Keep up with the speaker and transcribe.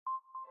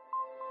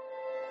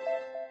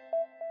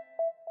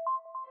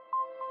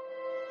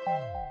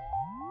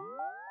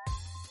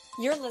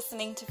You're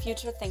listening to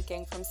Future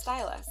Thinking from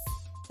Stylus,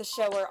 the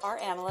show where our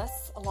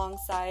analysts,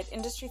 alongside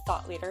industry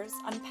thought leaders,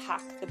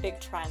 unpack the big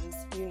trends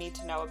you need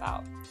to know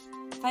about.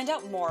 Find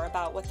out more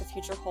about what the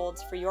future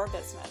holds for your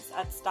business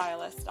at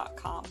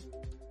stylus.com.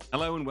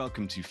 Hello and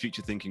welcome to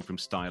Future Thinking from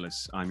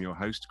Stylus. I'm your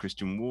host,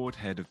 Christian Ward,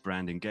 Head of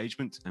Brand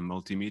Engagement and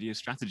Multimedia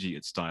Strategy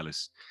at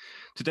Stylus.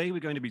 Today we're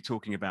going to be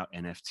talking about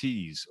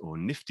NFTs or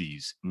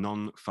NFTs,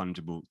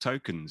 non-fungible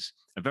tokens,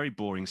 a very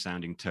boring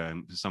sounding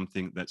term for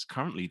something that's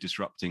currently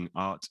disrupting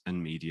art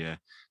and media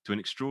to an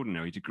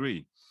extraordinary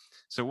degree.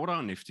 So what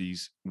are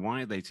NFTs,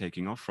 why are they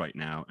taking off right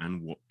now,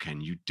 and what can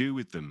you do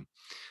with them?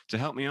 To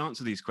help me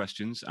answer these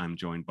questions, I'm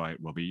joined by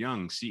Robby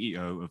Yung,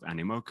 CEO of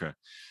Animoca.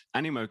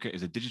 Animoca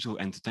is a digital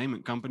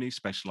entertainment company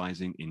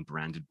specializing in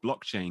branded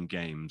blockchain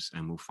games,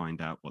 and we'll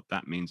find out what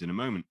that means in a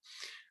moment.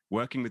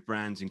 Working with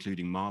brands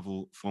including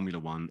Marvel, Formula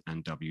One,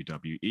 and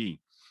WWE.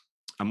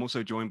 I'm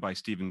also joined by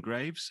Stephen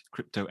Graves,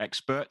 crypto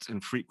expert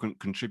and frequent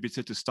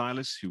contributor to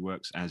Stylus, who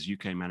works as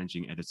UK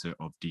managing editor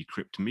of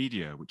Decrypt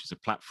Media, which is a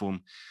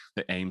platform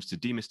that aims to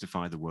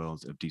demystify the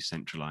world of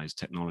decentralized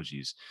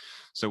technologies.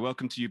 So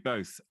welcome to you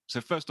both. So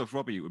first off,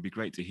 Robby, it would be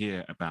great to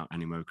hear about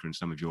Animoca and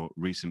some of your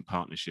recent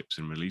partnerships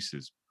and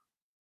releases.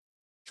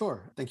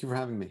 Sure. Thank you for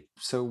having me.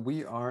 So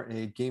we are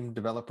a game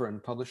developer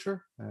and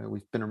publisher.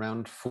 We've been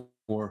around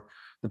for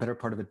the better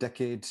part of a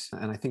decade,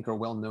 and I think are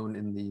well known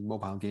in the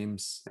mobile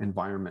games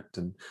environment.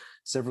 And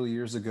several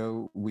years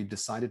ago, we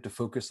decided to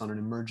focus on an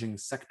emerging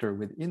sector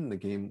within the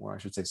game, or I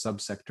should say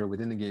subsector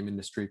within the game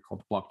industry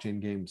called blockchain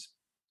games.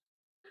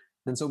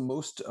 And so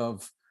most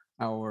of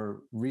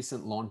our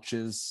recent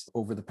launches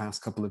over the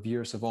past couple of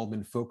years have all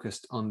been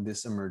focused on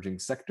this emerging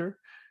sector.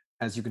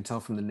 As you can tell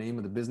from the name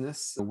of the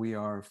business, we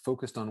are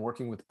focused on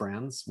working with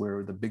brands.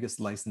 We're the biggest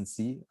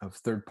licensee of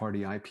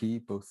third-party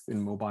IP, both in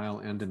mobile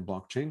and in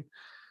blockchain.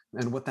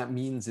 And what that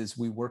means is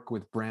we work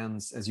with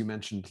brands, as you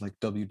mentioned, like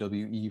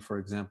WWE, for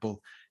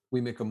example.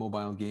 We make a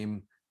mobile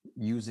game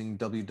using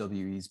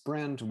WWE's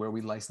brand where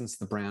we license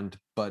the brand,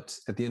 but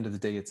at the end of the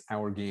day, it's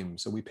our game.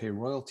 So we pay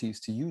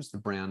royalties to use the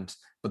brand,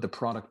 but the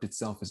product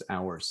itself is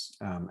ours,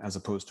 as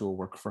opposed to a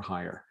work for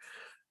hire.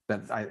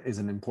 That is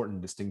an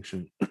important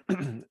distinction.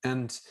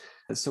 And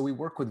so we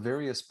work with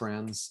various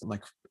brands,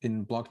 like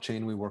in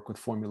blockchain, we work with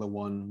Formula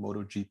One,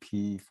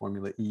 MotoGP,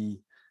 Formula E,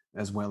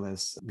 as well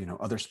as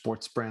other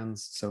sports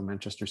brands, so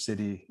Manchester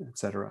City,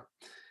 etc.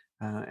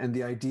 And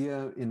the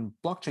idea in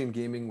blockchain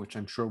gaming, which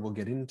I'm sure we'll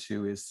get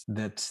into, is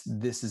that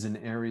this is an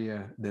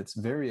area that's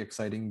very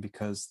exciting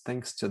because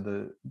thanks to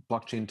the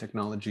blockchain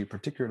technology,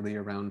 particularly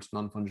around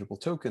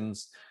non-fungible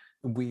tokens,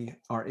 we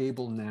are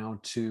able now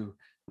to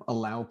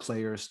allow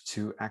players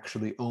to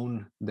actually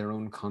own their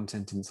own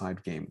content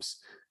inside games.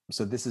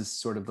 So this is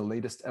sort of the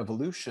latest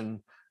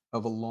evolution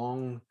of a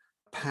long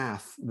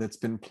path that's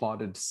been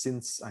plotted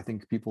since, I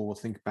think people will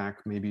think back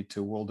maybe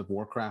to World of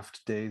Warcraft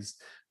days,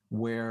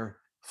 where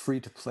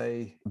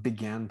free-to-play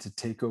began to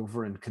take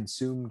over and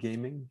consume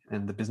gaming,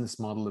 and the business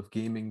model of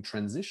gaming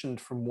transitioned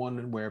from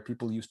one where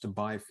people used to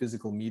buy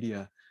physical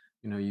media.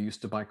 You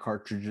used to buy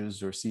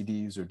cartridges or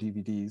CDs or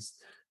DVDs,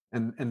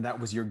 and that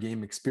was your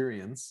game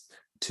experience,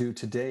 to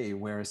today,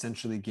 where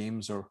essentially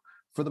games are,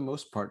 for the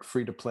most part,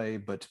 free to play,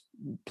 but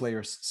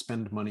players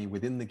spend money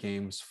within the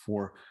games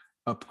for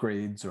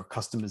upgrades or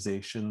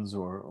customizations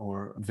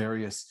or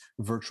various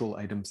virtual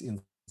items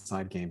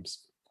inside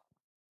games.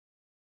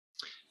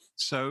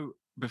 So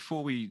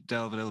before we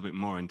delve a little bit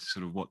more into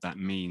sort of what that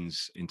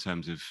means in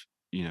terms of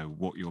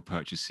what you're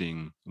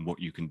purchasing and what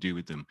you can do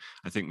with them,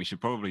 I think we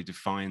should probably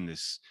define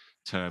this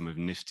term of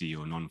NFT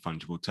or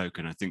non-fungible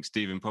token. I think,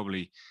 Stephen,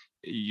 probably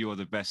you're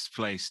the best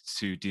placed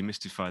to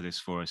demystify this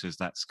for us, as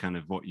that's kind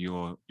of what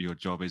your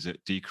job is at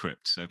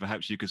Decrypt. So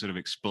perhaps you could sort of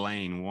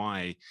explain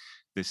why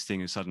this thing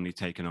has suddenly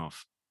taken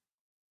off.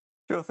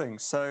 Sure thing.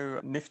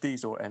 So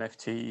NFTs or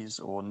NFTs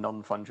or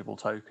non-fungible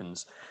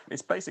tokens,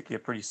 it's basically a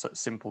pretty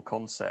simple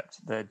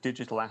concept. They're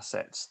digital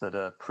assets that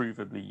are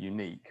provably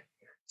unique.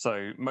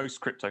 So most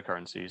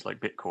cryptocurrencies like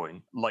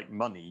Bitcoin, like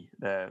money,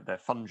 they're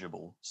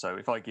fungible. So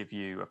if I give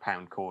you a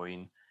pound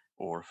coin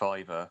or a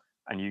fiver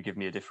and you give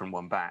me a different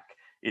one back,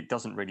 it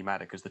doesn't really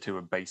matter because the two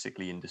are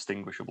basically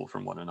indistinguishable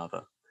from one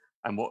another.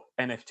 And what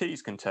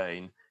NFTs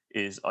contain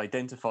is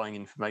identifying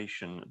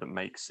information that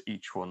makes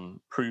each one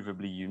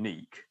provably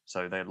unique.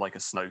 So they're like a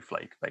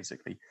snowflake,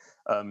 basically.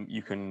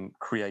 You can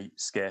create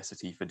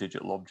scarcity for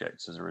digital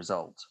objects as a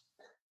result.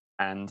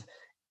 And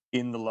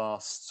in the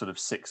last sort of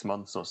 6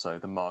 months or so,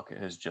 the market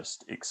has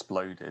just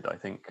exploded. I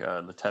think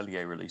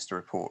Letelier released a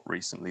report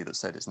recently that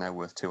said it's now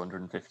worth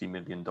 $250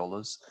 million.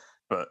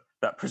 But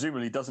that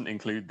presumably doesn't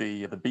include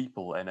the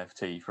Beeple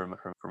NFT from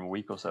a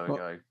week or so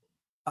ago.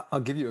 I'll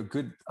give you a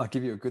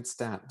good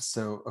stat.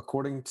 So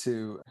according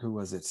to, who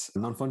was it?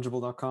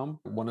 Non-fungible.com,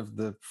 one of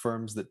the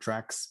firms that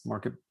tracks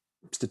market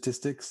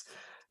statistics,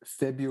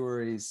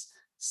 February's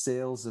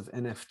sales of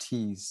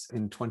NFTs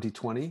in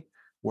 2020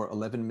 were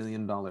 $11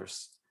 million.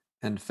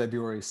 And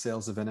February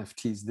sales of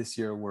NFTs this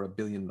year were $1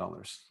 billion.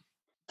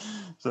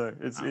 So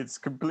it's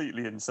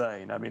completely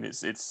insane. I mean,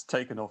 it's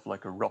taken off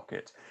like a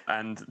rocket.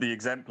 And the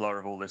exemplar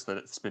of all this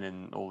that's been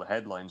in all the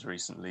headlines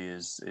recently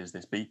is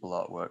this Beeple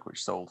artwork,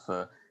 which sold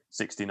for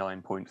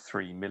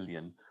 69.3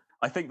 million.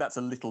 I think that's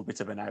a little bit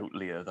of an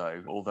outlier,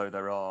 though. Although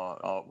there are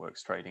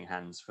artworks trading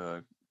hands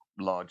for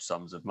large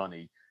sums of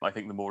money, I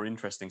think the more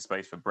interesting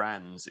space for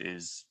brands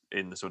is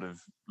in the sort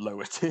of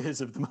lower tiers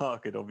of the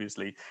market,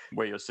 obviously,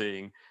 where you're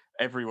seeing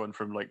everyone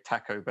from like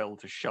Taco Bell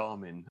to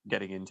Charmin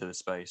getting into the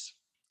space.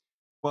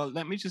 Well,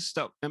 let me just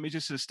stop. Let me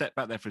just sort of step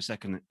back there for a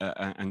second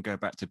and go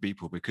back to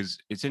Beeple, because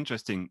it's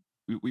interesting.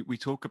 We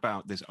talk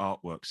about this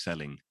artwork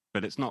selling,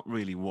 but it's not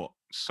really what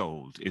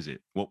sold, is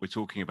it? What we're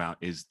talking about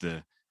is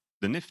the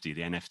Nifty,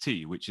 the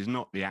NFT, which is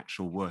not the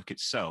actual work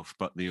itself,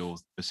 but the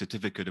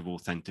certificate of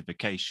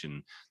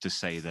authentication to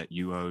say that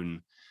you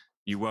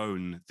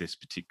own this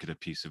particular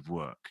piece of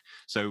work.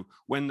 So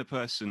when the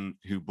person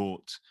who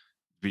bought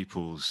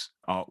Beeple's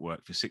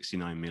artwork for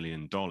 $69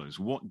 million,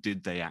 what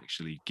did they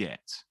actually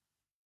get?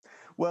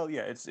 Well,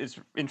 yeah, it's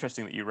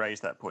interesting that you raise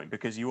that point,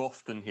 because you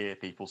often hear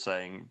people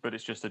saying, "But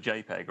it's just a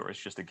JPEG or it's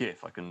just a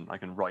GIF. I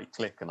can right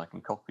click and I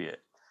can copy it."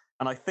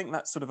 And I think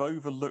that sort of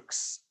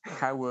overlooks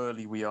how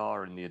early we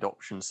are in the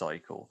adoption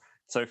cycle.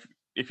 So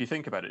if you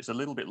think about it, it's a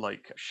little bit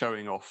like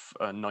showing off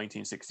a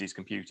 1960s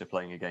computer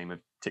playing a game of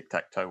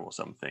tic-tac-toe or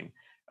something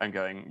and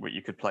going, well,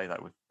 you could play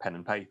that with pen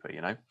and paper,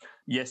 you know?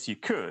 Yes, you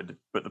could,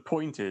 but the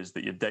point is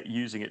that you're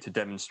using it to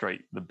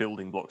demonstrate the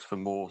building blocks for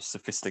more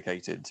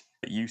sophisticated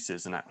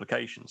uses and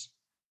applications.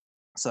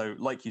 So,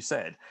 like you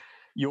said,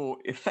 you're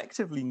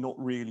effectively not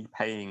really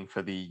paying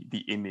for the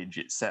image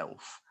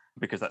itself,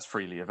 because that's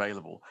freely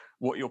available.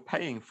 What you're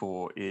paying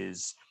for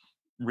is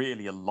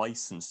really a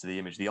license to the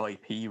image, the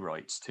IP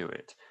rights to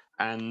it.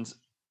 And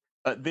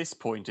at this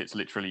point, it's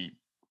literally,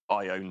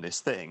 I own this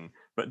thing.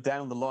 But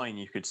down the line,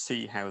 you could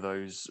see how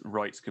those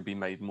rights could be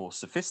made more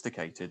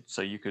sophisticated.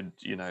 So you could,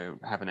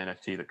 have an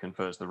NFT that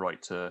confers the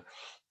right to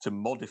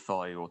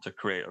modify or to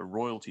create a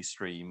royalty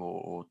stream,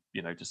 or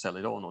to sell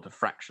it on, or to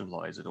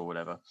fractionalize it or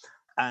whatever.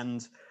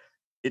 And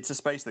it's a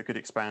space that could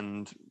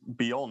expand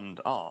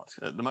beyond art.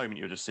 At the moment,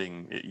 you're just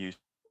seeing it used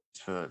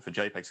for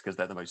JPEGs because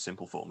they're the most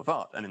simple form of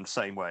art. And in the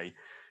same way,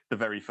 the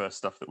very first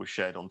stuff that was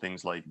shared on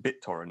things like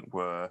BitTorrent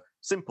were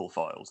simple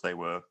files. They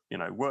were,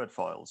 Word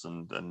files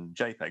and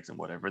JPEGs and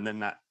whatever. And then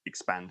that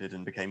expanded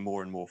and became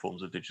more and more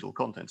forms of digital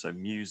content. So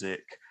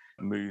music,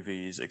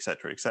 movies,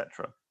 etc.,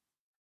 etc.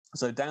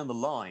 So down the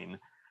line,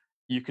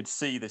 you could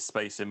see this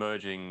space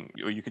emerging,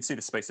 or you could see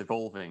the space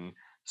evolving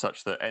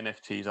such that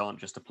NFTs aren't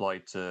just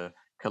applied to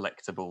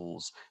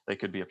collectibles. They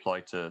could be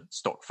applied to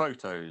stock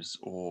photos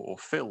or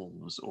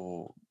films,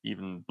 or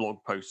even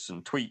blog posts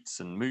and tweets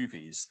and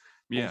movies,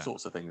 all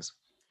sorts of things.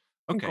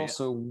 I think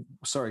also,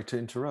 sorry to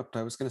interrupt,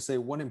 I was going to say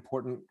one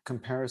important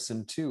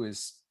comparison too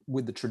is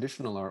with the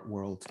traditional art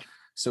world.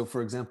 So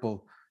for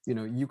example,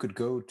 you could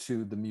go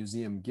to the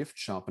museum gift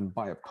shop and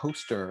buy a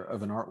poster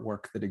of an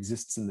artwork that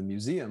exists in the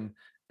museum,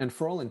 and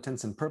for all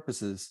intents and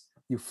purposes,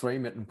 you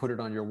frame it and put it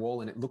on your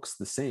wall and it looks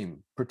the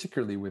same,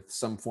 particularly with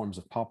some forms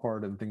of pop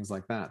art and things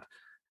like that.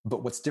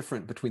 But what's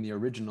different between the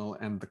original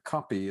and the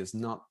copy is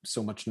not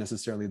so much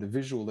necessarily the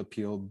visual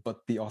appeal, but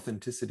the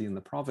authenticity and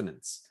the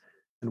provenance.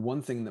 And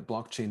one thing that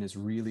blockchain is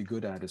really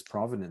good at is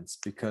provenance,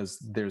 because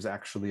there's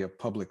actually a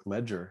public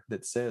ledger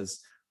that says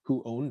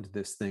who owned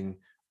this thing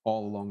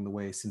all along the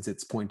way since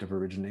its point of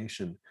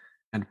origination.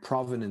 And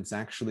provenance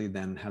actually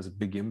then has a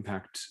big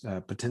impact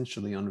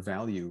potentially on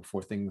value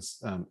for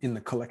things in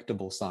the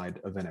collectible side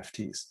of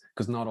NFTs,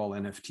 because not all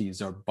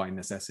NFTs are by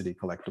necessity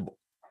collectible.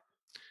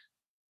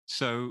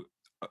 So,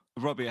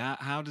 Robby,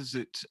 how is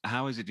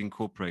it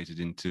incorporated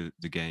into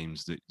the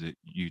games that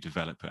you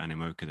develop at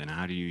Animoca then?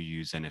 How do you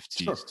use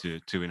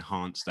NFTs to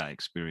enhance that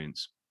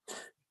experience?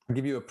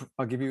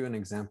 I'll give you an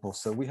example.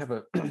 So we have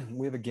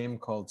a game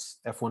called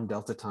F1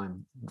 Delta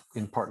Time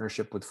in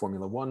partnership with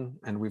Formula One,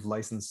 and we've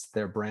licensed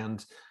their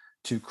brand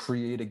to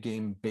create a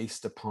game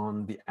based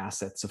upon the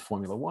assets of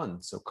Formula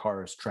One. So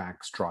cars,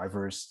 tracks,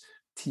 drivers,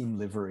 team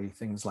livery,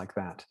 things like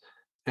that.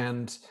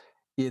 And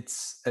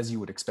it's, as you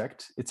would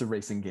expect, it's a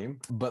racing game.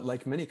 But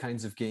like many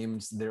kinds of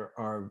games, there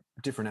are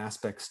different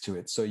aspects to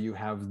it. So you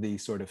have the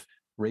sort of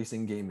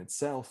racing game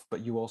itself,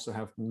 but you also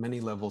have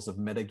many levels of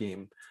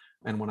metagame.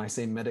 And when I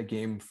say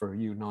metagame, for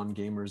you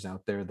non-gamers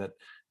out there,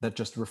 that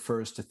just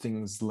refers to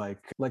things like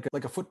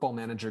a football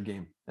manager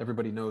game.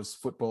 Everybody knows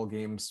football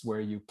games where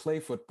you play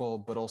football,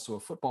 but also a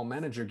football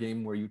manager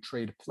game where you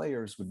trade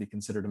players would be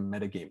considered a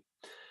metagame.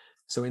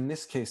 So in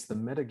this case, the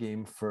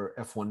metagame for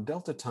F1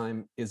 Delta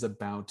Time is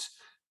about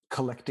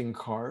collecting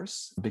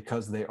cars,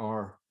 because they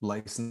are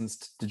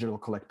licensed digital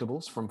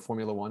collectibles from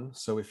Formula One.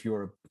 So if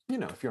you're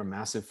a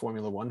massive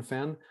Formula One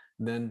fan,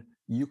 then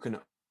you can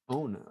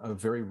own a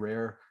very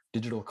rare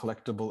digital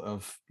collectible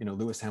of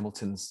Lewis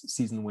Hamilton's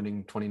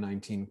season-winning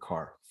 2019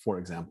 car, for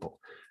example.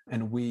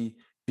 And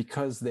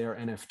because they are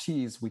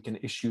NFTs, we can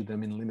issue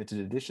them in limited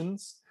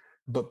editions.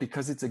 But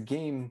because it's a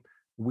game,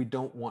 we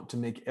don't want to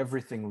make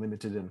everything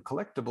limited and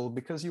collectible,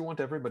 because you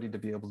want everybody to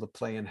be able to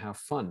play and have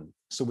fun.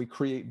 So we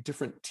create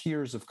different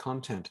tiers of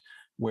content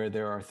where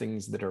there are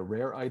things that are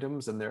rare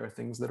items and there are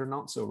things that are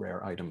not so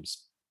rare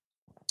items.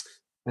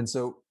 And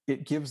so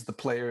it gives the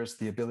players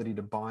the ability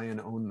to buy and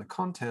own the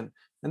content,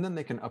 and then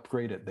they can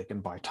upgrade it. They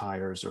can buy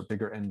tires or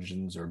bigger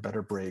engines or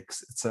better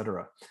brakes,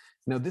 etc.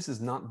 Now, this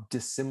is not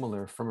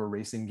dissimilar from a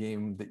racing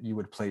game that you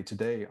would play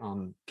today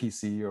on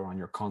PC or on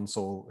your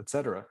console,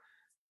 etc.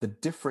 The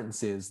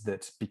difference is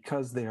that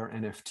because they are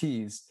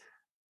NFTs,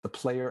 the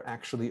player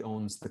actually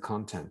owns the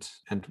content.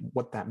 And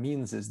what that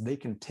means is they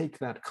can take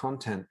that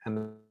content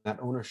and that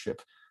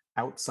ownership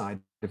outside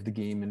of the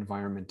game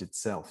environment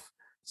itself.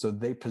 So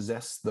they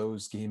possess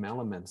those game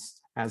elements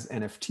as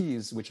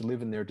NFTs, which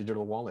live in their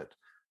digital wallet.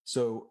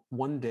 So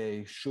one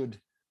day, should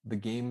the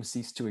game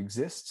cease to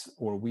exist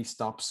or we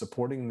stop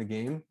supporting the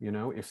game,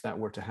 if that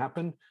were to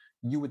happen,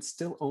 you would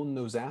still own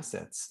those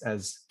assets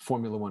as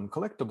Formula One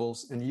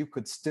collectibles, and you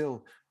could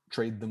still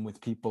trade them with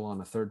people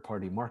on a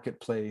third-party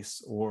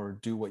marketplace or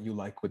do what you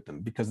like with them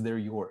because they're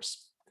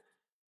yours.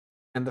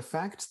 And the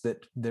fact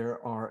that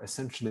there are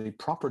essentially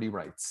property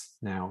rights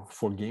now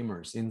for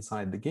gamers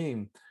inside the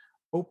game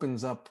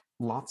opens up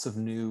lots of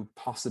new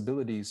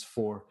possibilities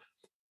for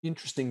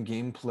interesting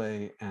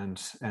gameplay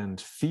and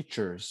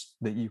features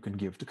that you can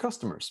give to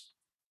customers.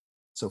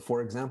 So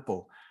for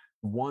example,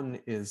 one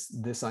is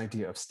this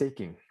idea of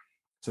staking.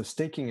 So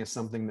staking is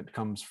something that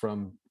comes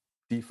from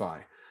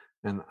DeFi.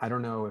 And I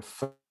don't know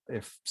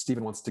if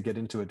Stephen wants to get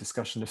into a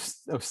discussion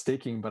of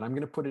staking, but I'm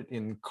going to put it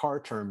in car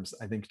terms,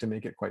 I think, to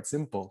make it quite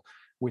simple,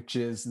 which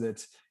is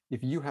that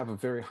if you have a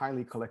very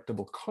highly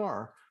collectible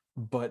car,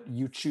 but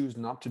you choose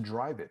not to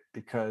drive it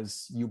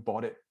because you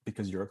bought it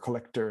because you're a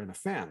collector and a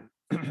fan,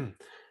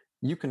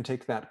 you can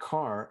take that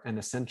car and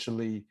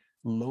essentially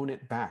loan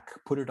it back,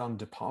 put it on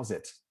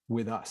deposit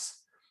with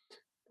us.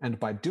 And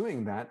by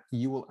doing that,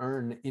 you will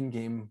earn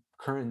in-game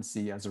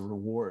currency as a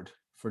reward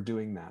for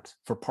doing that,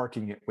 for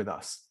parking it with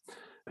us.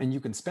 And you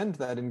can spend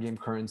that in-game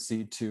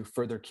currency to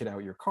further kit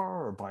out your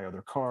car or buy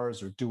other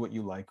cars or do what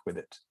you like with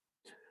it.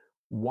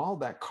 While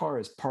that car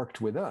is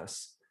parked with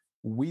us,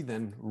 we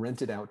then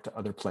rent it out to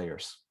other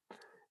players.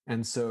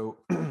 And so,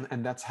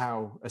 and that's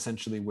how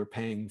essentially we're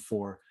paying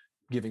for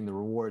giving the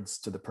rewards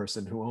to the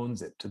person who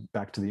owns it,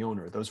 back to the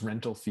owner, those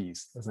rental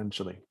fees,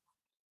 essentially.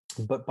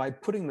 But by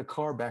putting the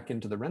car back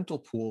into the rental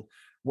pool,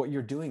 what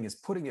you're doing is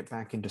putting it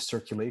back into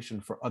circulation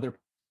for other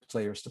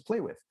players to play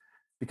with.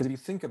 Because if you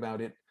think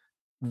about it,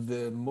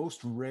 the most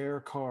rare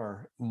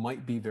car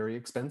might be very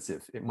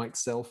expensive. It might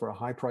sell for a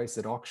high price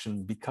at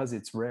auction because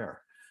it's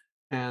rare.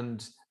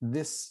 And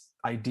this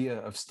idea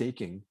of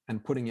staking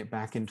and putting it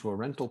back into a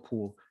rental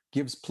pool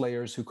gives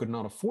players who could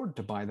not afford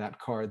to buy that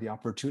car the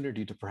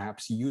opportunity to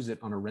perhaps use it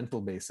on a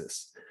rental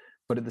basis.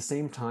 But at the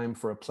same time,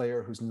 for a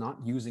player who's not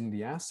using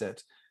the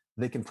asset,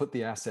 they can put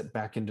the asset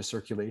back into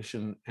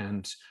circulation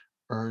and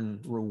earn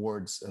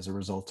rewards as a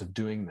result of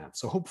doing that.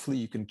 So hopefully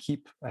you can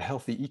keep a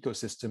healthy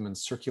ecosystem and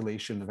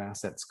circulation of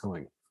assets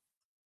going.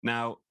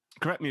 Now,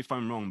 correct me if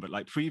I'm wrong, but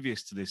like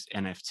previous to this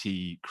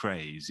NFT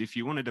craze, if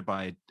you wanted to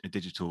buy a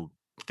digital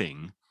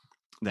thing,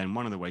 then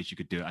one of the ways you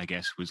could do it, I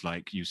guess, was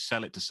like you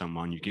sell it to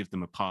someone, you give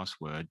them a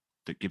password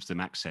that gives them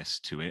access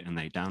to it and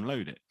they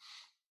download it.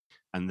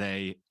 And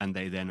they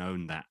then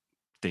own that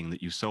thing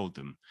that you sold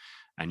them.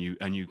 And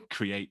you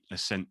create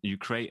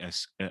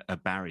a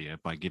barrier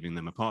by giving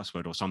them a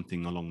password or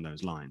something along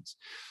those lines.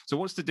 So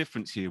what's the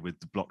difference here with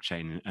the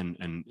blockchain and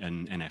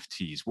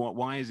NFTs?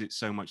 Why is it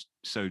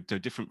so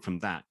different from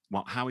that?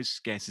 How is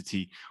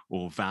scarcity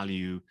or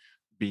value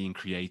being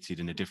created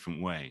in a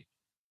different way?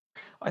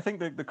 I think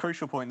the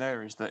crucial point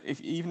there is that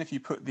even if you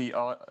put the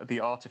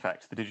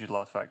artifact, the digital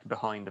artifact,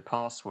 behind a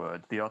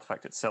password, the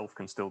artifact itself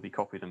can still be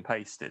copied and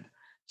pasted.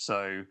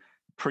 So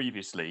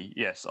previously,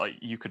 yes,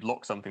 you could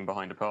lock something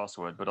behind a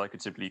password, but I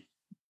could simply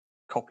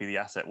copy the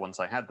asset once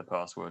I had the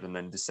password and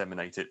then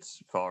disseminate it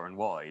far and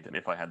wide, and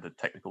if I had the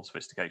technical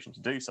sophistication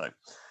to do so.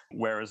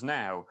 Whereas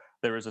now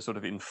there is a sort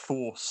of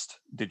enforced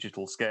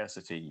digital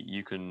scarcity.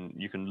 You can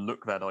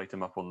look that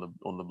item up on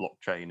the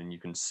blockchain and you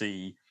can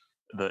see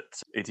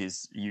that it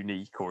is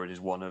unique or it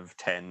is one of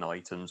 10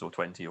 items or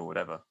 20 or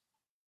whatever,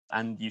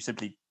 and you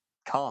simply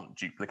can't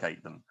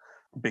duplicate them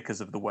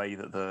because of the way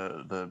that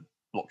the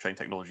blockchain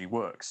technology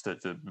works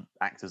to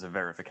act as a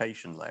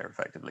verification layer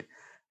effectively.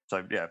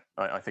 So yeah,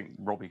 I think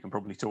Robby can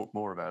probably talk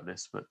more about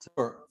this, but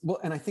Sure. Well,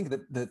 and I think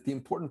that the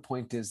important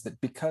point is that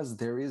because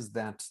there is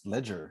that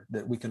ledger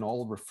that we can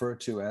all refer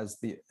to as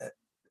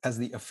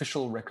the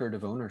official record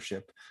of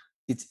ownership,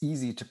 it's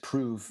easy to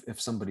prove if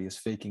somebody is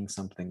faking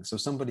something. So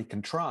somebody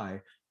can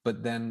try,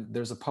 but then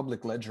there's a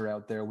public ledger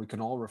out there we can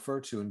all refer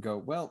to and go,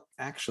 well,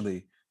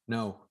 actually,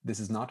 no, this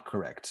is not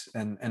correct.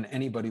 And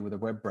anybody with a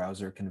web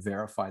browser can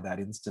verify that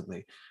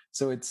instantly.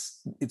 So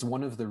it's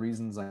one of the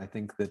reasons I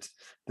think that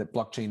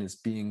blockchain is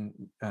being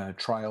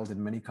trialed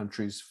in many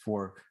countries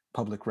for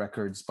public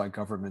records by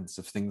governments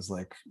of things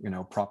like,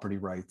 property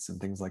rights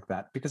and things like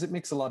that, because it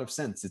makes a lot of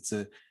sense. It's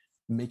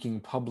making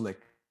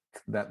public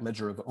that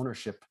ledger of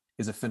ownership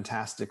is a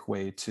fantastic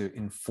way to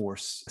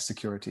enforce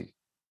security.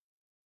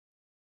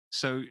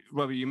 So,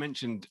 Robby, you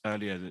mentioned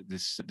earlier that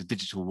the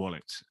digital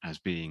wallet as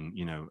being,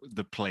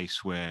 the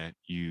place where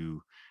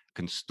you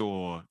can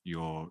store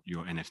your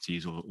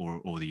NFTs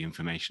or the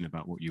information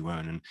about what you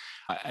own. And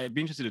I'd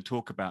be interested to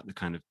talk about the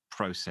kind of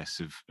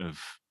process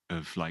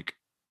of like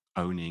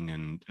owning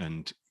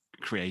and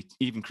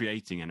creating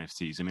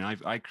NFTs. I mean,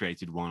 I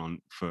created one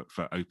for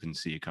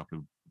OpenSea a couple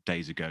of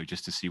days ago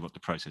just to see what the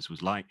process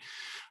was like.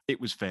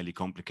 It was fairly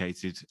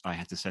complicated. I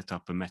had to set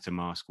up a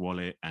MetaMask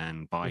wallet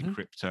and buy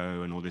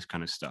crypto and all this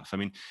kind of stuff. I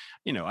mean,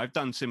 I've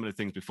done similar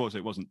things before, so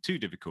it wasn't too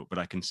difficult, but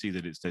I can see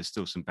that there's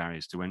still some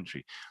barriers to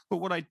entry. But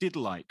what I did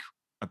like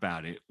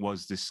about it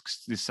was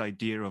this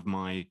idea of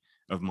my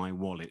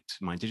wallet,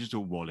 my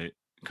digital wallet,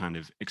 kind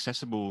of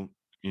accessible,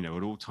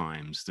 at all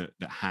times, that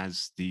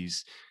has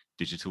these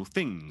digital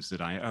things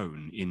that I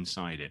own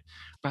inside it.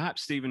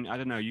 Perhaps, Stephen, I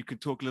don't know, you could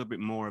talk a little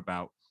bit more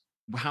about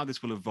how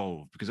this will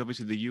evolve, because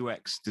obviously the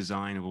UX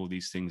design of all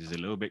these things is a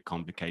little bit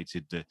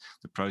complicated. The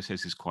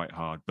process is quite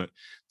hard, but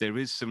there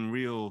is some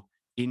real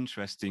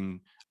interesting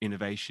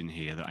innovation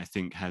here that I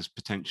think has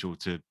potential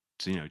to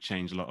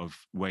change a lot of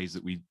ways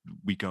that we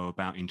go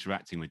about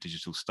interacting with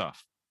digital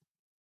stuff.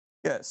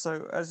 Yeah,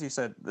 so as you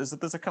said, there's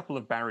a couple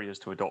of barriers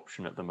to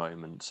adoption at the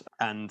moment,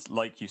 and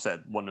like you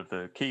said, one of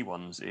the key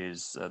ones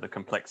is the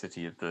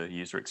complexity of the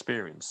user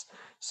experience.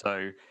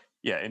 So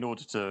yeah, in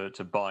order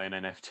to buy an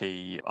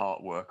NFT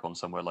artwork on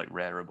somewhere like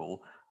Rarible,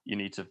 you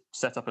need to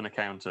set up an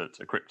account at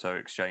a crypto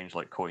exchange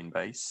like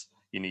Coinbase.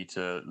 You need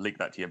to link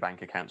that to your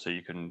bank account so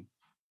you can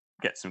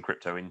get some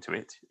crypto into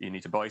it. You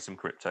need to buy some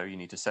crypto. You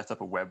need to set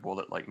up a web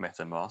wallet like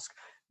MetaMask.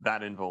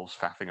 That involves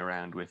faffing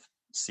around with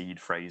seed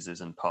phrases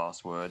and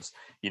passwords.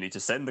 You need to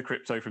send the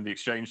crypto from the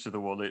exchange to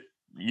the wallet,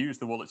 use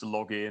the wallet to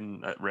log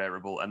in at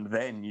Rarible, and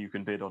then you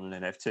can bid on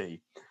an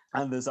NFT.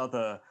 And there's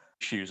other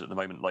issues at the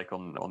moment, like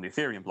on the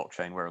Ethereum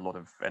blockchain, where a lot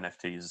of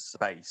NFTs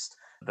are based.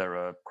 There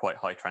are quite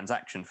high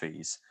transaction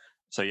fees.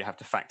 So you have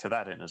to factor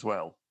that in as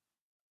well.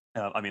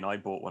 I mean, I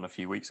bought one a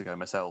few weeks ago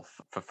myself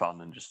for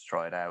fun and just to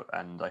try it out,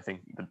 and I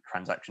think the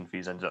transaction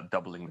fees ended up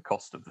doubling the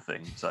cost of the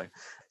thing.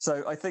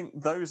 So I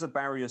think those are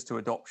barriers to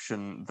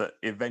adoption that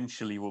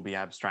eventually will be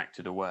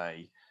abstracted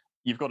away.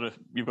 You've got to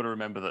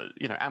remember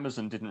that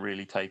Amazon didn't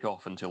really take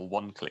off until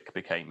one-click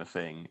became a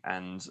thing,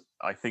 and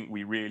I think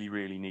we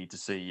really need to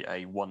see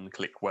a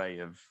one-click way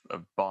of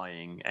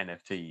buying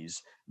NFTs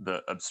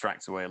that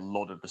abstracts away a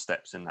lot of the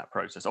steps in that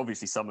process.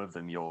 Obviously, some of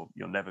them you're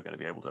never going to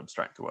be able to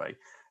abstract away.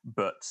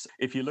 But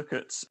if you look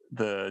at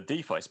the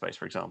DeFi space,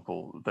 for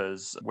example,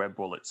 there's web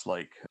wallets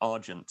like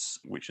Argent,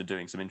 which are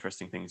doing some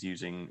interesting things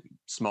using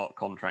smart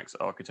contracts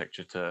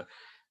architecture to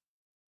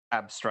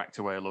abstract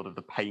away a lot of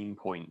the pain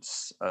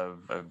points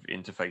of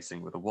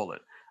interfacing with a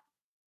wallet.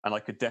 And I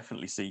could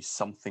definitely see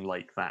something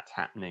like that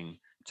happening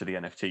to the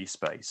NFT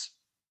space.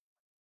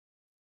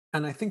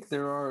 And I think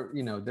there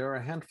are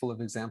a handful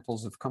of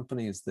examples of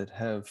companies that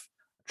have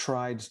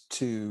tried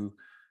to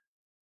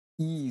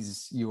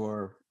ease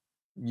your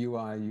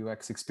UI,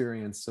 UX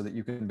experience so that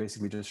you can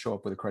basically just show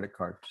up with a credit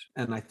card.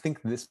 And I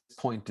think this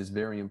point is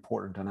very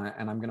important.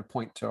 And I'm going to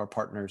point to our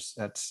partners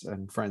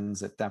and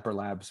friends at Dapper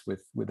Labs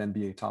with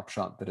NBA Top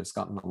Shot that has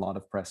gotten a lot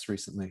of press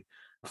recently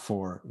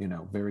for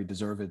very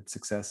deserved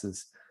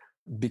successes,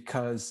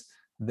 because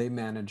they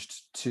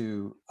managed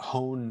to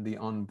hone the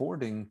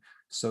onboarding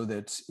so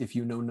that if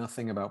you know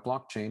nothing about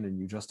blockchain and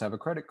you just have a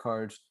credit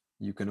card,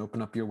 you can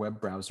open up your web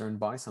browser and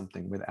buy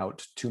something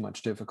without too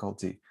much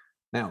difficulty.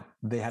 Now,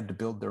 they had to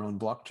build their own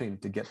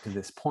blockchain to get to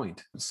this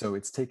point. So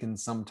it's taken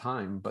some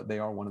time, but they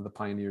are one of the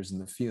pioneers in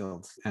the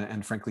field.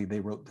 And frankly, they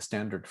wrote the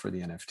standard for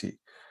the NFT.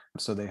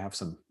 So they have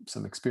some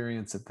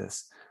experience at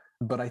this.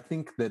 But I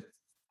think that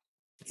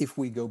if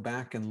we go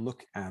back and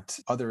look at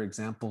other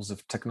examples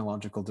of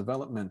technological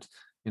development,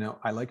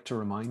 I like to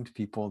remind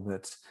people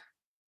that,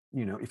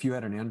 if you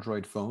had an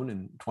Android phone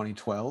in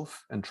 2012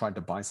 and tried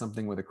to buy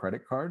something with a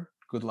credit card,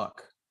 good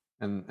luck.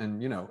 And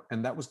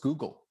that was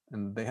Google.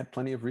 And they had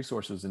plenty of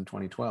resources in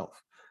 2012.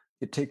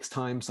 It takes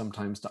time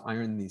sometimes to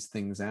iron these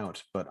things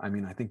out. But I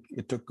mean, I think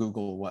it took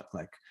Google,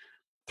 like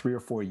 3 or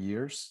 4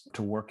 years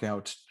to work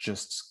out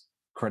just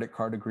credit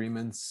card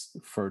agreements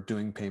for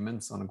doing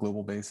payments on a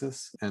global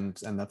basis. And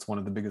that's one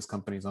of the biggest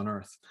companies on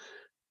earth.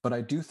 But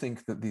I do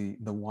think that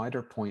the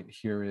wider point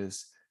here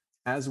is,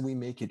 as we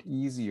make it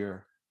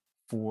easier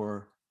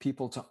for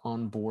people to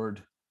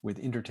onboard with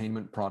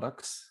entertainment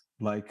products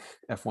like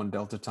F1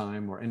 Delta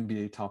Time or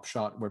NBA Top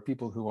Shot, where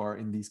people who are,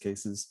 in these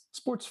cases,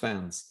 sports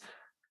fans,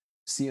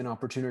 see an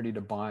opportunity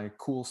to buy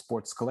cool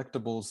sports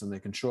collectibles, and they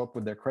can show up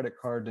with their credit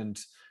card, and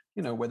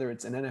whether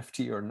it's an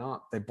NFT or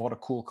not, they bought a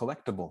cool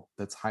collectible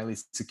that's highly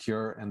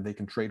secure and they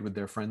can trade with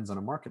their friends on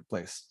a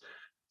marketplace.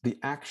 The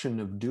action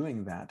of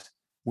doing that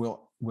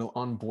will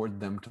onboard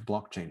them to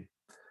blockchain.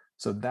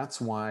 So that's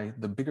why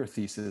the bigger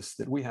thesis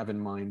that we have in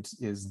mind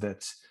is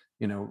that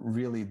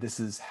really this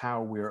is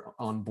how we're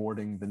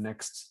onboarding the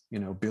next,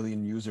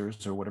 billion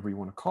users or whatever you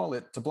want to call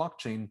it to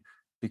blockchain,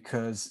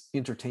 because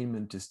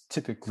entertainment is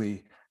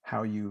typically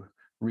how you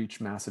reach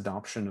mass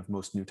adoption of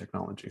most new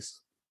technologies.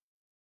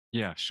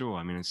 Yeah, sure.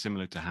 I mean, it's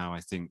similar to how I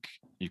think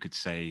you could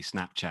say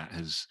Snapchat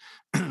has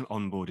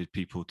onboarded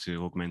people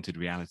to augmented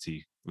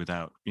reality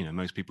without,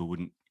 most people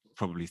wouldn't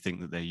probably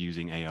think that they're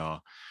using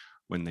AR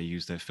when they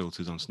use their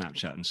filters on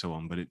Snapchat and so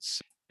on. But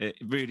it's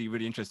really,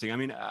 really interesting. I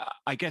mean,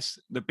 I guess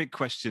the big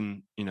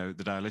question,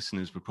 that our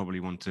listeners would probably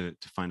want to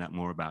find out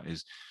more about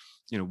is,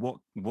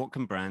 what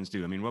can brands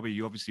do? I mean, Robby,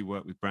 you obviously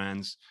work with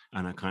brands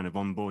and are kind of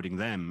onboarding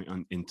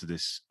them into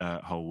this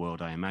whole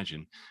world, I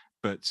imagine.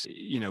 But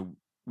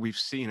we've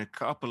seen a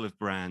couple of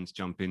brands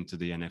jump into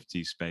the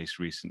NFT space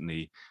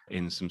recently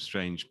in some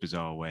strange,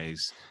 bizarre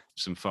ways.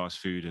 Some fast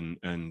food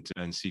and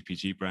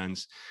CPG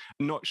brands.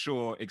 Not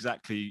sure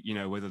exactly,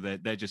 whether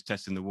they're just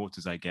testing the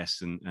waters, I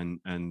guess,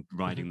 and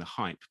riding the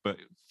hype. But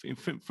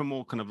for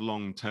more kind of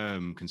long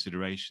term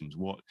considerations,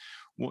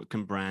 what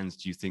can brands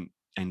do you think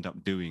end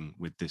up doing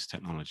with this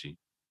technology?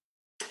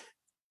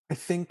 I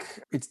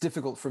think it's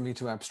difficult for me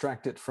to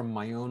abstract it from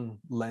my own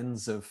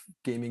lens of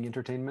gaming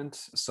entertainment.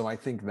 So I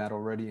think that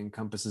already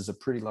encompasses a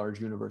pretty large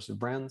universe of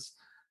brands.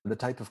 The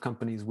type of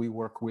companies we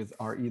work with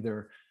are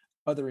either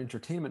other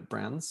entertainment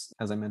brands,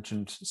 as I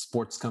mentioned,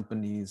 sports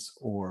companies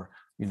or,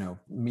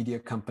 media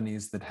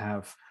companies that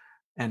have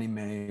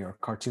anime or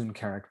cartoon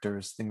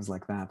characters, things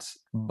like that.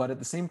 But at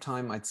the same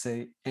time, I'd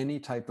say any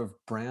type of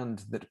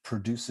brand that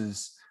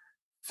produces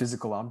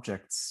physical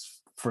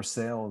objects for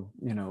sale,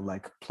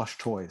 like plush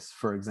toys,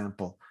 for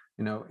example.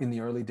 In the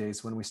early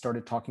days when we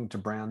started talking to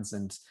brands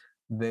and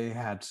they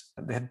had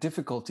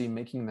difficulty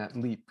making that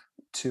leap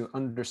to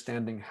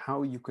understanding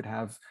how you could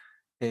have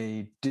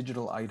a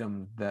digital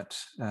item that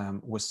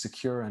was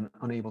secure and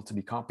unable to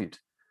be copied.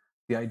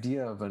 The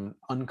idea of an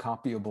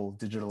uncopyable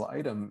digital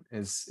item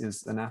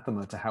is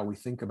anathema to how we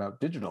think about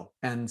digital.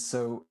 And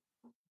so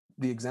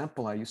the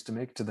example I used to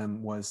make to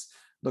them was,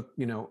 look,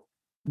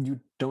 you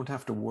don't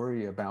have to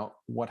worry about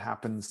what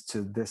happens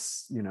to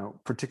this,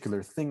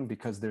 particular thing,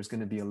 because there's going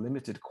to be a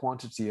limited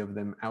quantity of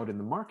them out in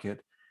the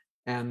market.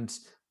 And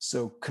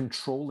so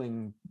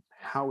controlling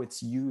how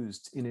it's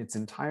used in its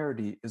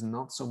entirety is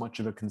not so much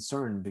of a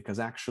concern, because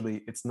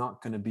actually it's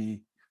not going to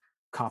be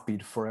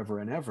copied forever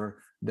and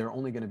ever. There are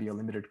only going to be a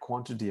limited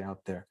quantity out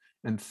there.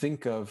 And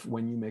think of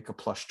when you make a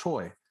plush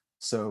toy.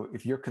 So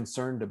if you're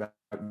concerned about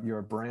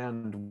your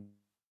brand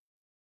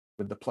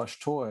with the plush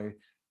toy,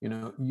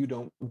 you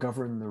don't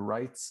govern the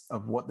rights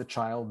of what the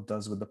child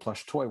does with the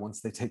plush toy once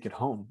they take it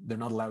home. They're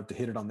not allowed to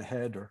hit it on the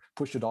head or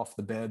push it off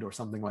the bed or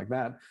something like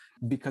that,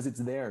 because it's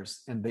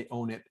theirs and they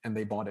own it and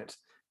they bought it.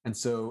 And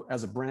so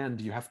as a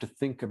brand, you have to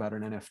think about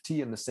an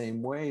NFT in the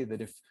same way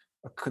that if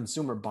a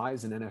consumer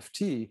buys an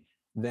NFT,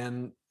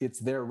 then it's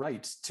their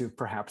right to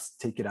perhaps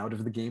take it out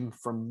of the game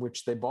from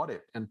which they bought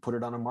it and put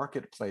it on a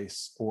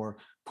marketplace or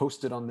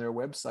post it on their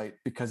website,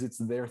 because it's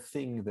their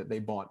thing that they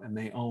bought and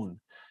they own.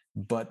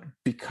 But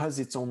because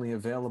it's only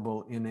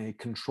available in a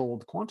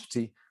controlled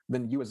quantity,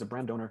 then you as a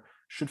brand owner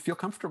should feel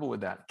comfortable with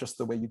that, just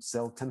the way you'd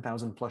sell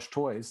 10,000 plush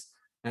toys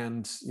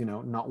and,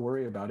 not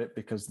worry about it,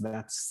 because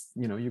that's,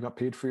 you got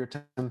paid for your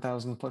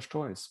 10,000 plush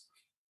toys.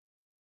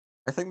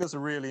 I think there's a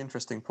really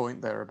interesting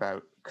point there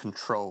about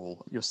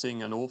control. You're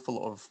seeing an awful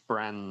lot of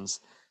brands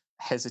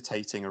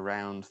hesitating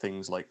around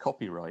things like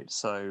copyright.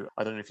 So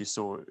I don't know if you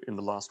saw in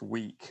the last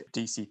week,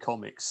 DC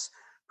Comics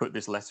put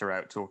this letter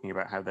out talking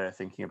about how they're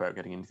thinking about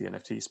getting into the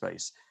NFT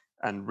space.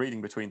 And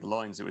reading between the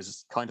lines, it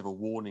was kind of a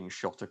warning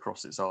shot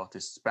across its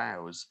artists'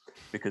 bows,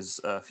 because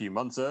a few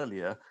months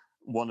earlier,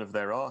 one of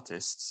their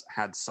artists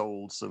had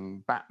sold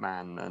some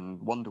Batman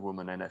and Wonder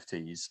Woman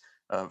NFTs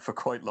for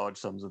quite large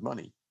sums of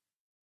money.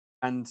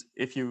 And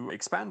if you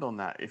expand on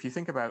that, if you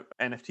think about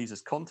NFTs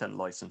as content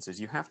licenses,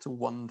 you have to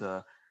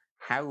wonder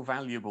how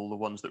valuable the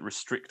ones that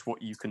restrict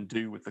what you can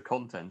do with the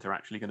content are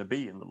actually going to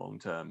be in the long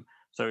term.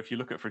 So if you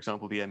look at, for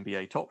example, the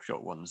NBA Top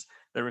Shot ones,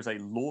 there is a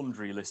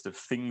laundry list of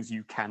things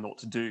you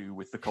cannot do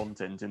with the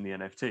content in the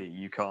NFT.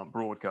 You can't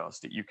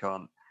broadcast it, you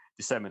can't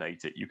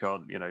disseminate it, you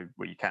can't,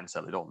 well, you can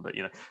sell it on,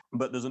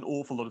 but there's an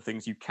awful lot of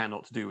things you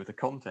cannot do with the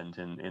content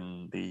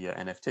in the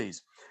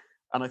NFTs.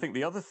 And I think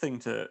the other thing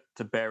to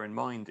bear in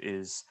mind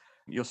is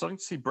you're starting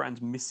to see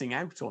brands missing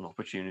out on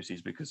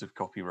opportunities because of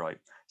copyright.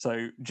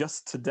 So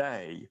just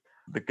today,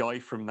 the guy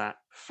from that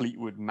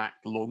Fleetwood Mac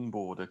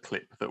longboarder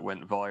clip that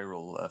went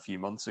viral a few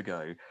months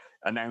ago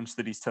announced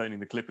that he's turning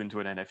the clip into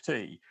an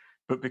NFT.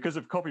 But because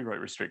of copyright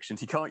restrictions,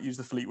 he can't use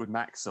the Fleetwood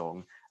Mac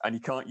song, and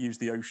he can't use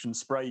the Ocean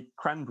Spray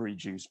cranberry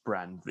juice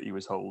brand that he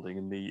was holding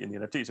in the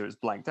NFT. So it's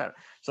blanked out.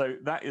 So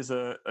that is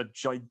a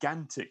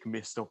gigantic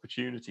missed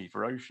opportunity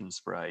for Ocean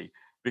Spray,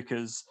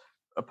 because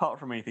apart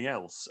from anything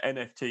else,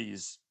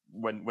 NFTs,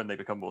 when they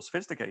become more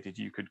sophisticated,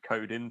 you could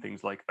code in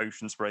things like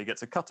Ocean Spray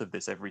gets a cut of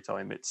this every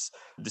time it's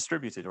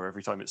distributed or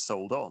every time it's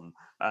sold on,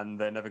 and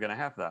they're never going to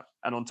have that.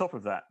 And on top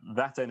of that,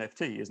 that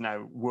NFT is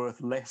now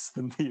worth less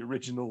than the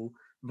original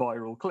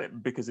viral clip,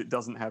 because it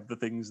doesn't have the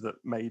things that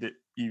made it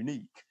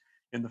unique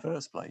in the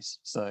first place.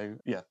 So,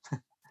 yeah.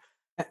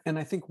 And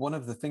I think one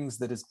of the things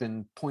that has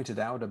been pointed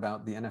out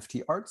about the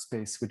NFT art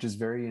space, which is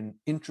very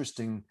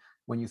interesting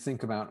when you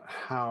think about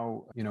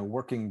how,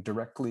 working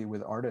directly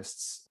with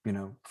artists,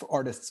 for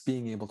artists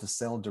being able to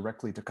sell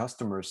directly to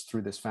customers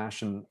through this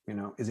fashion,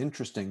 is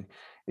interesting,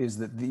 is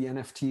that the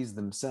NFTs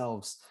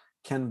themselves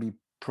can be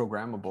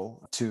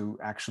programmable to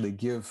actually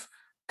give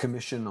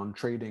commission on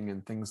trading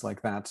and things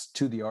like that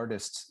to the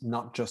artists,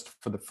 not just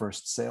for the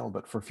first sale,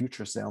 but for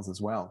future sales as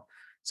well.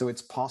 So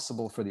it's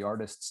possible for the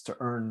artists to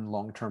earn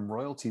long-term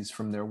royalties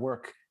from their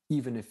work,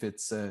 even if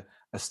it's a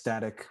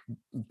static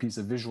piece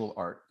of visual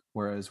art,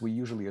 whereas we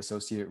usually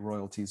associate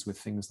royalties with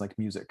things like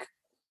music.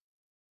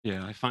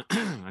 Yeah, I find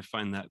I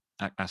find that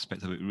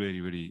aspect of it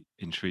really, really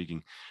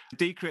intriguing.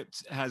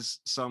 Decrypt has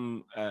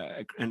some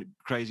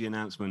crazy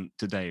announcement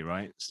today,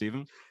 right,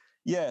 Stephen?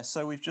 Yeah,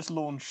 so we've just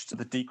launched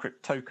the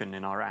Decrypt token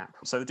in our app.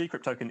 So the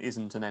Decrypt token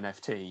isn't an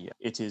NFT.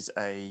 It's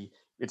a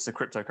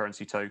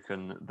cryptocurrency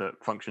token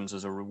that functions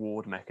as a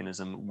reward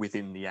mechanism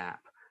within the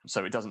app.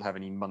 So it doesn't have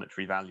any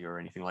monetary value or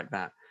anything like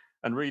that.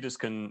 And readers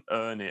can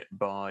earn it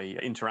by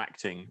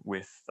interacting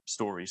with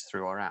stories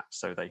through our app.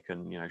 So they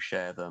can,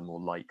 share them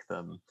or like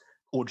them,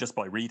 or just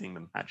by reading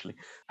them, actually.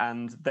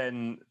 And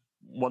then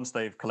once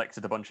they've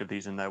collected a bunch of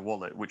these in their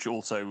wallet, which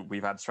also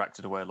we've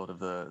abstracted away a lot of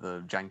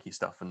the janky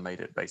stuff and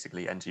made it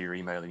basically enter your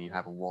email and you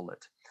have a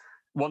wallet.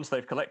 Once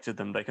they've collected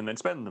them, they can then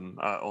spend them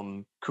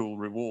on cool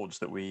rewards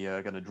that we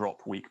are going to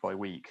drop week by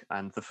week.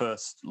 And the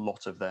first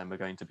lot of them are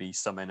going to be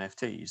some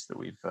NFTs that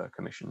we've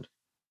commissioned.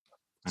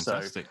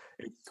 Fantastic. So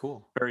it's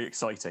cool. Very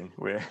exciting.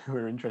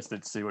 We're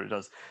interested to see what it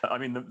does. I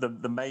mean,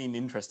 the main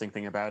interesting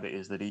thing about it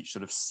is that each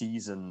sort of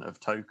season of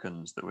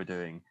tokens that we're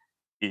doing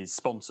is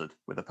sponsored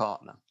with a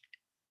partner.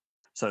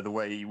 So the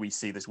way we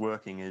see this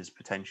working is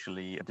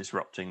potentially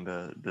disrupting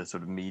the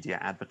sort of media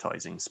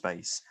advertising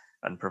space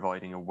and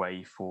providing a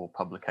way for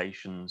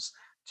publications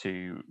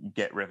to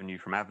get revenue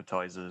from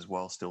advertisers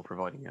while still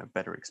providing a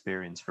better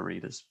experience for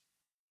readers.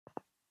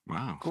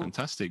 Wow, cool.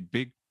 Fantastic.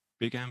 Big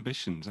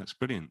ambitions. That's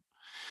brilliant.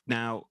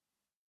 Now,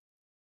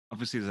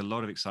 obviously, there's a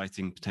lot of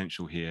exciting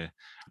potential here,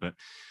 but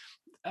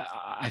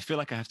I feel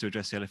like I have to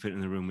address the elephant in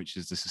the room, which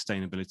is the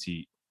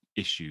sustainability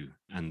issue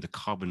and the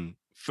carbon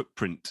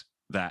footprint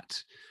that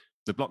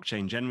the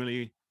blockchain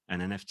generally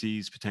and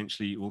NFTs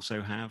potentially also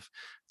have.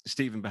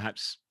 Stephen,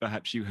 perhaps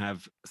you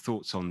have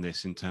thoughts on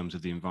this in terms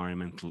of the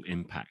environmental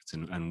impact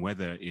and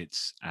whether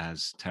it's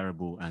as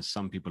terrible as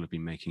some people have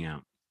been making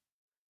out.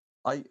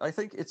 I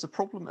think it's a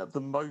problem at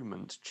the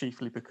moment,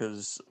 chiefly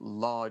because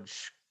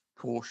large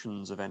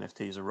portions of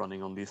NFTs are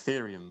running on the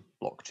Ethereum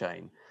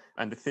blockchain.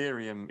 And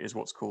Ethereum is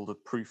what's called a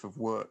proof of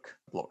work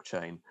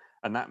blockchain.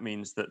 And that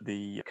means that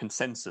the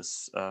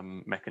consensus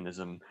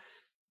mechanism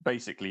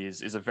basically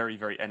is a very,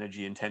 very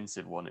energy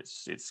intensive one.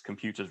 It's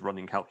computers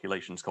running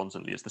calculations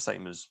constantly. It's the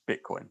same as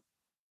Bitcoin.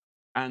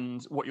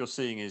 And what you're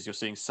seeing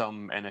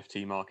some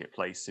NFT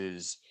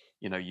marketplaces,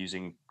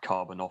 using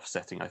carbon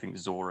offsetting. I think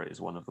Zora is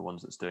one of the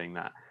ones that's doing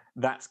that.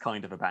 That's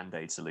kind of a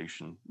band-aid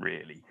solution,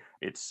 really.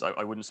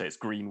 I wouldn't say it's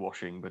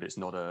greenwashing, but it's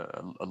not a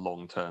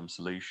long-term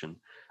solution.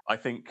 I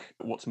think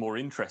what's more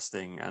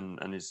interesting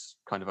and is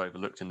kind of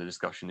overlooked in the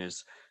discussion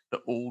is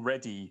that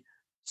already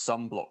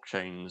some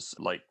blockchains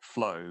like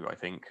Flow, I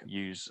think,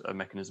 use a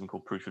mechanism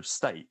called proof of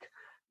stake,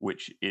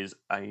 which is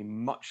a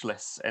much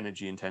less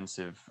energy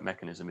intensive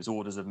mechanism. It's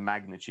orders of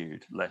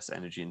magnitude less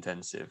energy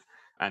intensive.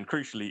 And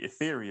crucially,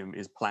 Ethereum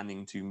is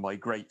planning to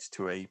migrate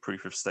to a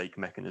proof of stake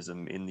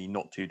mechanism in the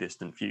not too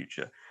distant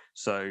future.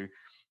 So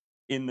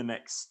in the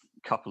next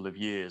couple of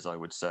years, I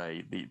would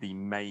say the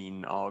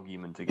main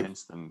argument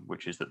against them,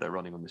 which is that they're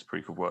running on this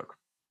proof of work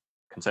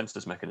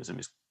consensus mechanism,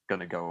 is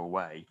going to go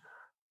away.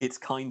 It's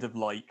kind of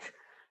like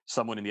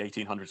someone in the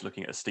 1800s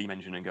looking at a steam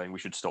engine and going, we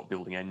should stop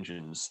building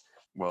engines.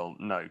 Well,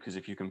 no, because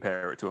if you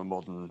compare it to a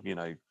modern,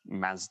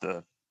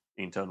 Mazda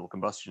internal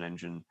combustion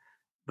engine,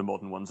 the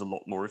modern one's a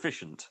lot more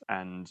efficient,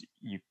 and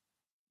you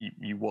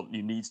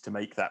need to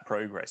make that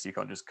progress. You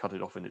can't just cut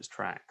it off in its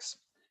tracks.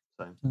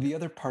 So the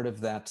other part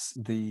of that,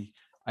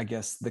 I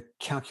guess the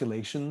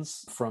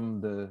calculations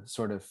from the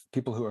sort of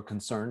people who are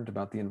concerned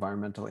about the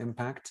environmental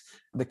impact,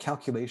 the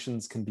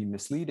calculations can be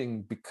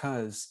misleading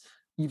because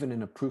even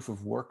in a proof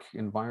of work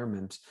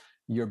environment,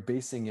 you're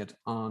basing it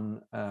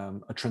on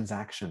a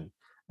transaction.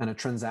 And a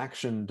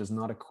transaction does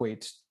not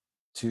equate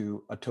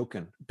to a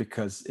token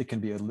because it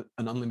can be an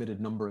unlimited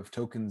number of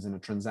tokens in a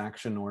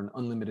transaction or an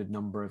unlimited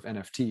number of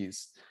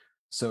NFTs.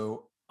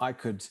 So I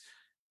could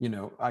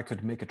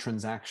make a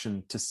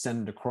transaction to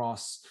send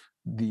across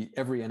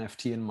every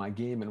NFT in my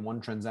game in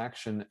one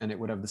transaction, and it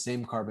would have the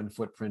same carbon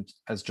footprint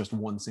as just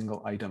one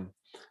single item.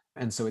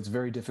 And so it's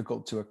very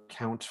difficult to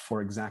account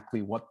for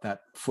exactly what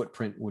that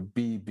footprint would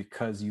be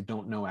because you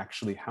don't know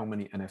actually how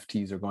many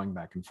NFTs are going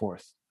back and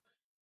forth.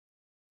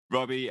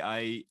 Robby,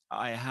 I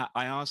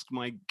ask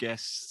my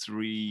guests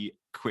 3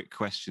 quick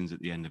questions at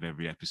the end of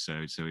every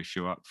episode. So if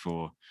you're up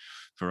for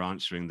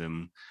answering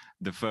them,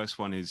 the first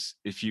one is,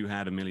 if you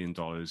had $1 million,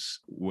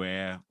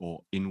 where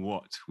or in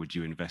what would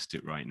you invest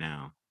it right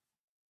now?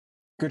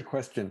 Good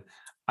question.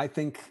 I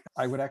think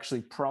I would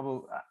actually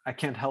I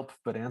can't help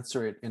but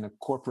answer it in a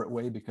corporate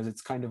way because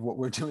it's kind of what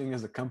we're doing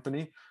as a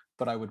company.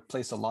 but I would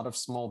place a lot of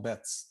small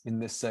bets in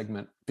this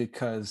segment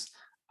because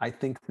I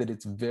think that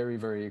it's very,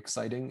 very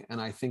exciting.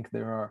 And I think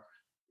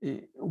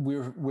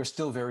we're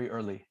still very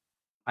early.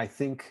 I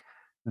think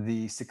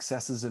the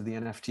successes of the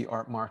NFT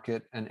art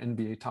market and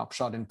NBA Top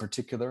Shot in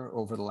particular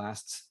over the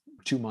last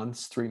 2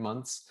 months, 3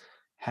 months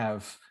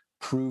have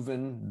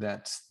proven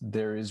that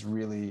there is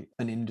really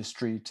an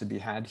industry to be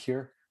had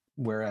here.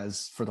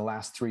 Whereas for the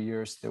last 3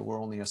 years, there were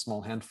only a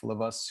small handful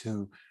of us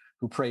who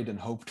prayed and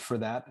hoped for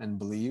that and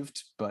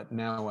believed. But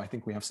now I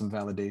think we have some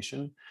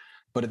validation.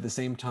 But at the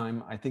same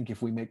time, I think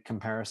if we make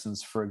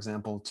comparisons, for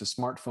example, to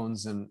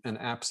smartphones and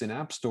apps in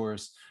app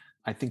stores,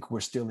 I think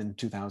we're still in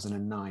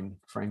 2009,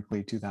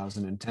 frankly,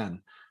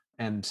 2010.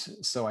 And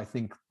so I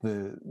think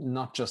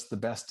not just the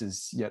best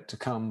is yet to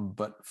come,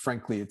 but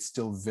frankly, it's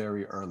still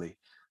very early.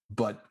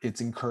 But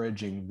it's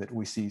encouraging that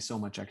we see so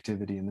much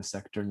activity in the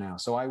sector now.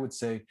 So I would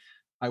say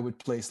I would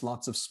place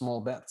lots of small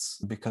bets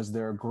because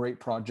there are great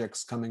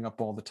projects coming up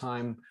all the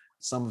time.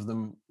 Some of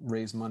them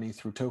raise money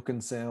through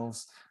token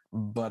sales,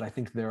 but I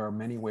think there are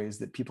many ways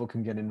that people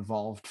can get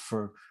involved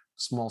for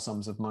small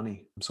sums of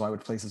money. So I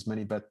would place as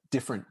many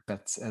different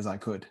bets as I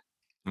could.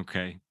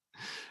 Okay.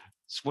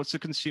 So what's a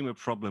consumer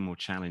problem or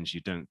challenge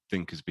you don't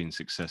think has been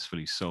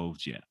successfully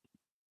solved yet?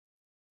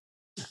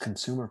 A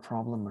consumer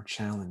problem or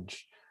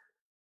challenge?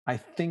 I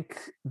think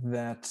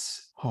that,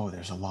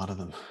 there's a lot of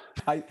them.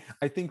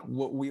 I think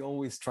what we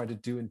always try to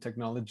do in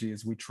technology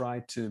is we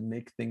try to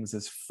make things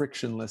as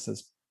frictionless as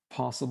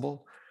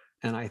possible.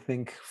 And I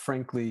think,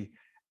 frankly,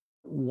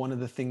 one of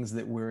the things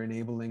that we're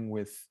enabling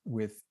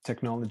with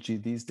technology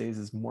these days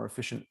is more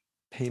efficient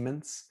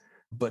payments,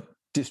 but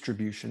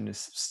distribution is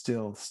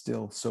still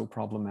so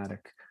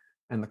problematic,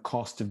 and the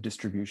cost of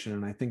distribution.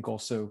 And I think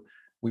also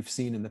we've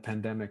seen in the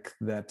pandemic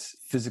that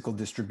physical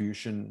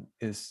distribution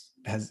is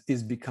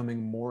becoming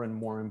more and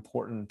more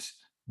important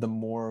the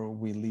more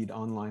we lead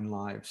online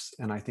lives.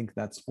 And I think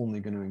that's only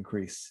going to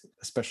increase,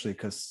 especially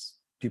because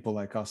people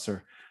like us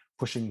are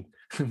pushing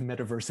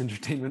metaverse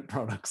entertainment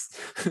products.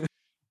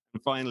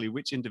 And finally,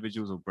 which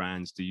individuals or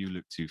brands do you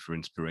look to for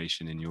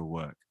inspiration in your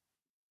work?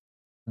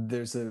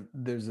 There's a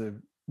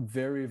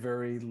very,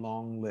 very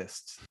long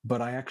list,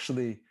 but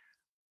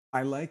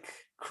I like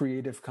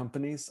creative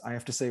companies. I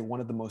have to say one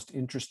of the most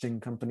interesting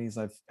companies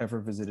I've ever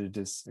visited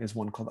is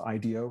one called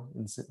IDEO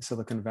in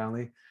Silicon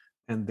Valley,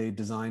 and they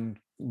design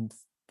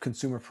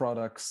consumer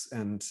products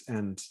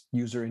and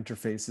user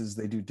interfaces.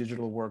 They do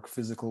digital work,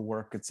 physical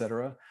work,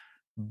 etc.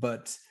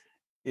 But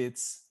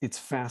it's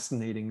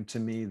fascinating to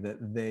me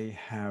that they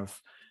have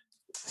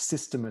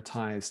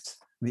systematized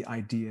the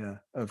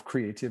idea of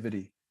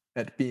creativity,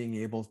 at being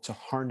able to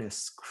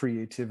harness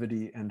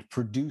creativity and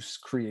produce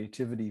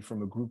creativity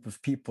from a group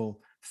of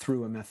people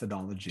through a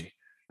methodology.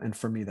 And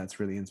for me, that's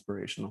really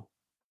inspirational.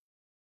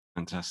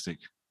 Fantastic.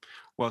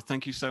 Well,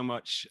 thank you so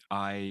much.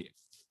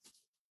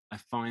 I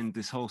find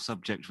this whole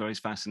subject very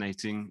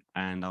fascinating,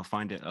 and I'll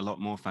find it a lot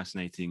more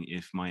fascinating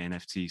if my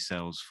NFT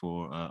sells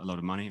for a lot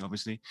of money,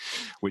 obviously,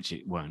 which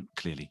it won't,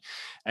 clearly.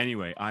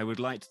 Anyway, I would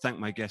like to thank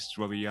my guests,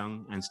 Robby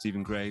Yung and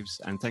Stephen Graves,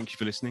 and thank you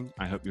for listening.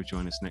 I hope you'll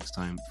join us next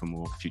time for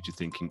more Future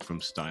Thinking from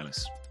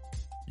Stylus.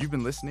 You've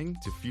been listening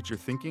to Future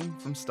Thinking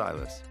from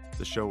Stylus,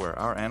 the show where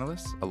our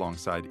analysts,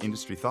 alongside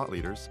industry thought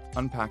leaders,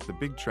 unpack the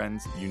big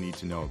trends you need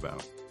to know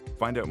about.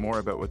 Find out more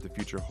about what the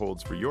future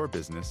holds for your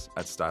business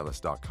at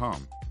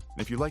stylus.com. And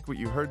if you like what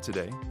you heard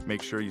today,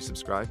 make sure you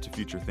subscribe to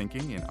Future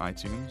Thinking in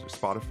iTunes or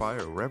Spotify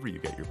or wherever you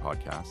get your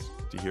podcasts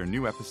to hear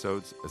new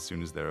episodes as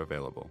soon as they're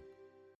available.